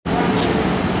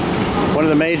One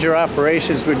of the major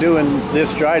operations we're doing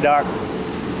this dry dock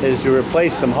is to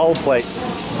replace some hull plates.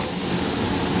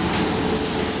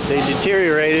 They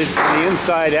deteriorated from the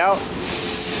inside out,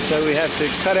 so we have to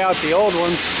cut out the old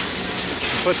ones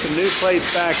and put some new plates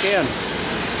back in.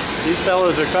 These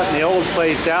fellows are cutting the old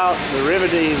plates out. The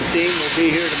riveting team will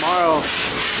be here tomorrow to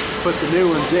put the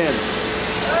new ones in.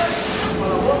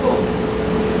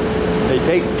 They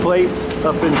take the plates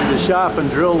up into the shop and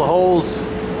drill the holes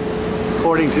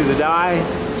according to the die,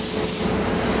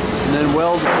 and then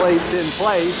weld the plates in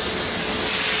place.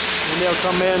 And they'll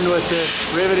come in with the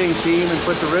riveting team and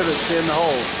put the rivets in the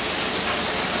holes.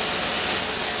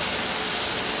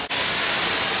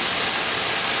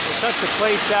 We'll cut the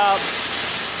plates out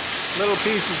little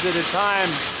pieces at a time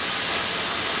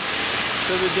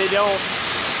so that they don't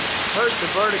hurt the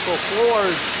vertical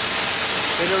floors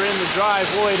that are in the dry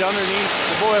void underneath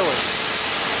the boiler.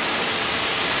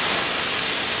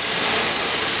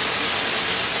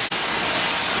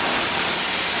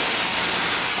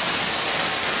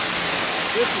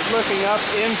 This is looking up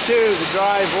into the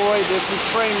dry void. This is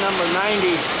frame number 90.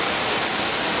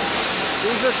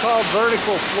 These are called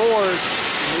vertical floors.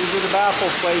 These are the baffle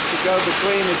plates that go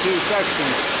between the two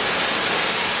sections.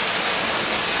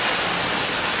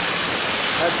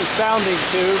 That's a sounding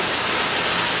tube.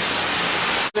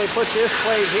 They put this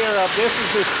plate here up. This is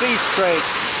the C-straight,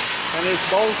 and it's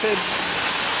bolted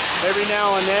every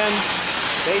now and then.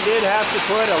 They did have to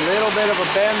put a little bit of a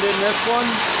bend in this one.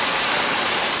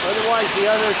 Otherwise, the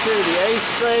other two, the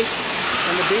A-straight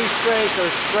and the B-straight,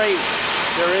 are straight.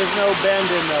 There is no bend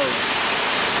in those.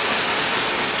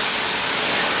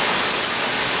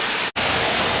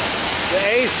 The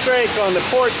A-straight on the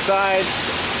port side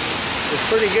is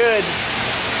pretty good,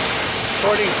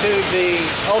 according to the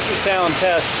ultrasound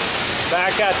test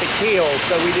back at the keel,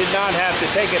 so we did not have to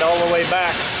take it all the way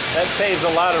back. That saves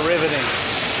a lot of riveting.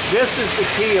 This is the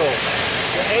keel.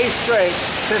 The A-straight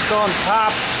sits on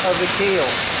top of the keel,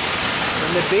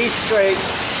 and the B-straight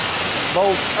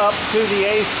bolts up to the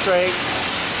A-straight,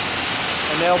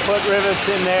 and they'll put rivets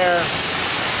in there,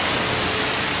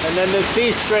 and then the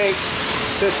C-straight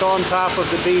sits on top of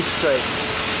the B-straight.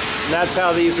 And that's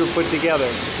how these were put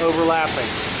together, overlapping.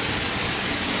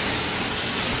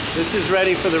 This is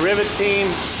ready for the rivet team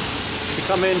to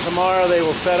come in tomorrow. They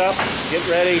will set up, get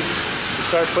ready to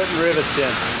start putting rivets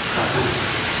in.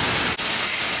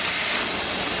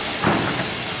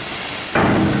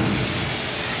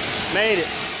 Made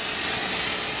it.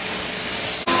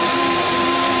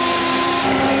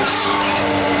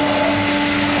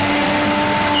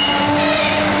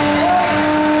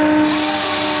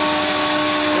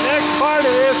 The next part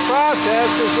of this process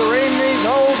is to ream these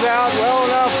holes out well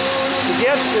enough to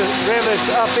get the rivets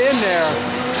up in there.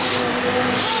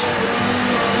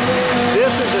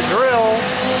 This is a drill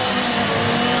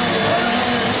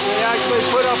we actually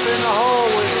put up in the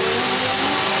hole with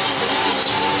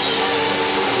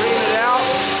ream it out.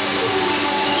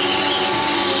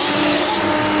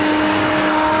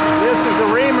 This is a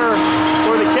reamer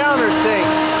for the countersink.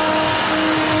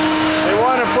 They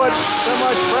want to put so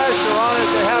much pressure on it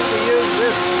they have to use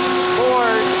this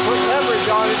board to put leverage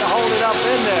on it to hold it up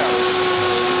in there.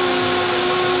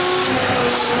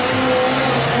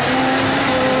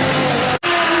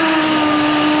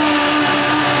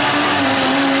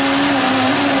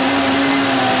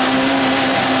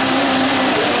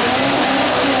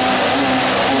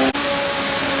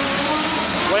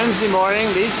 Wednesday morning,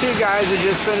 these two guys are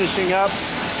just finishing up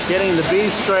getting the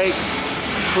B-straight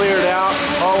cleared out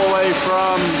all the way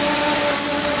from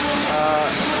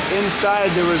inside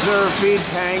the reserve feed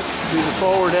tank to the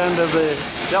forward end of the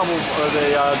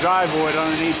dry void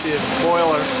underneath the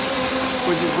boiler,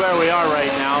 which is where we are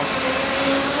right now.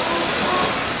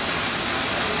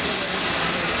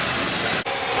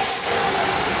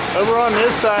 Over on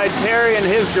this side, Terry and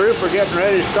his group are getting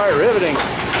ready to start riveting.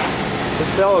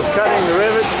 This fellow's cutting the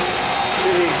rivets to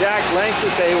the exact length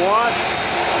that they want.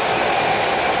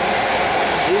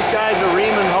 These guys are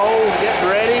reaming holes, getting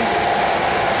ready.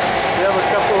 We have a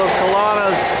couple of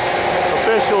Kalana's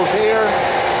officials here.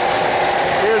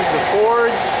 Here's the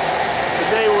forge that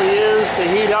they will use to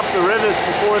heat up the rivets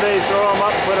before they throw them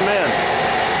up and put them in.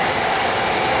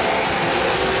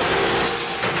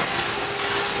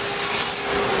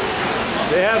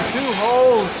 They have two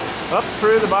holes up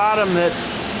through the bottom that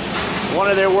one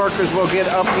of their workers will get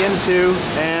up into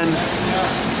and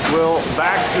will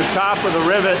back the top of the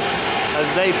rivet as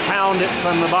they pound it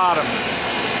from the bottom.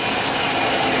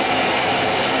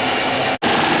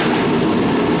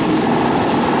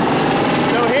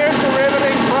 So here's the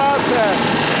riveting process.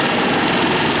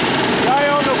 Guy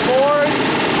on the forge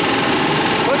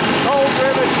puts the cold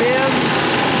rivets in,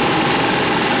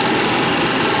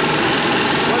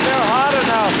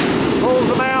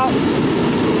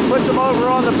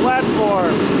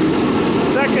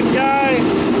 second guy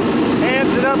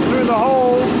hands it up through the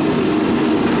hole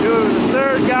to the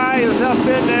third guy who's up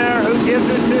in there, who gives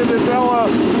it to the fella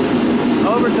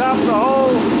over top of the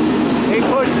hole. He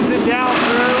pushes it down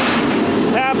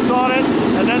through, taps on it,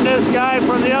 and then this guy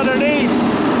from the underneath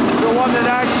is the one that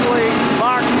actually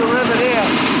locks the rivet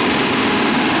in.